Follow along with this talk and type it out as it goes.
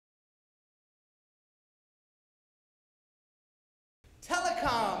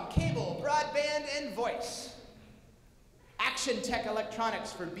Telecom, cable, broadband, and voice. Action Tech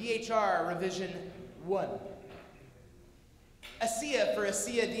Electronics for BHR Revision 1. ASSIA for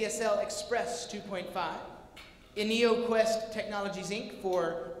ASSIA DSL Expresse 2.5. IneoQuest Technologies Inc.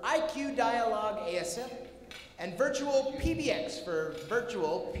 for IQ Dialogue ASSIA. And Virtual PBX for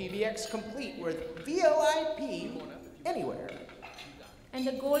Virtual PBX Complete with VoIP anywhere. And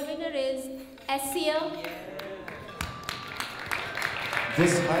the gold winner is ASSIA.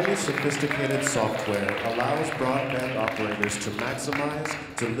 This highly sophisticated software allows broadband operators to maximize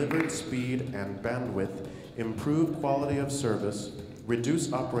delivered speed and bandwidth, improve quality of service,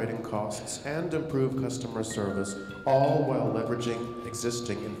 reduce operating costs, and improve customer service, all while leveraging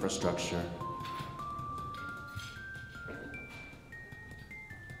existing infrastructure.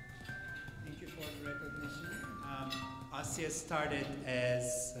 Thank you for the recognition. ASSIA started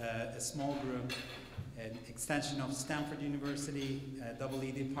as a small group, an extension of Stanford University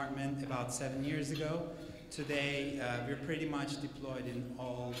EE department about 7 years ago. Today, we're pretty much deployed in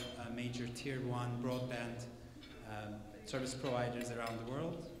all major Tier 1 broadband service providers around the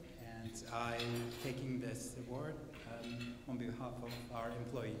world. And I'm taking this award on behalf of our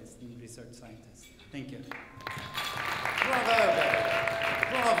employees and research scientists. Thank you. Bravo!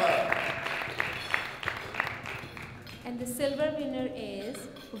 Bravo! And the silver winner is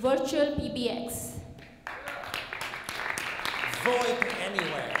Virtual PBX. VoIP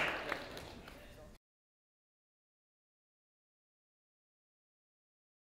anywhere.